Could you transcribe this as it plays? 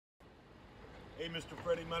Hey, Mr.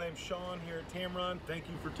 Freddie, my name's Sean here at Tameron. Thank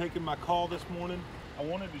you for taking my call this morning. I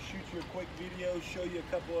wanted to shoot you a quick video, show you a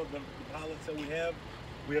couple of the pilots that we have.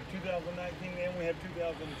 We have 2019 and we have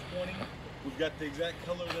 2020. We've got the exact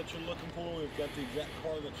color that you're looking for. We've got the exact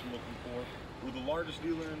car that you're looking for. We're the largest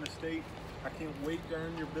dealer in the state. I can't wait to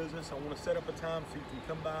earn your business. I want to set up a time so you can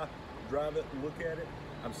come by, drive it, and look at it.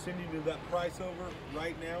 I'm sending you that price over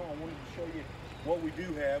right now. I wanted to show you what we do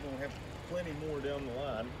have, and we have plenty more down the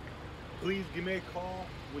line. Please give me a call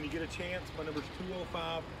when you get a chance. My number is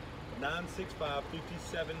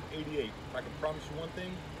 205-965-5788. If I can promise you one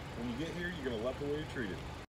thing, when you get here, you're going to love the way you're treated.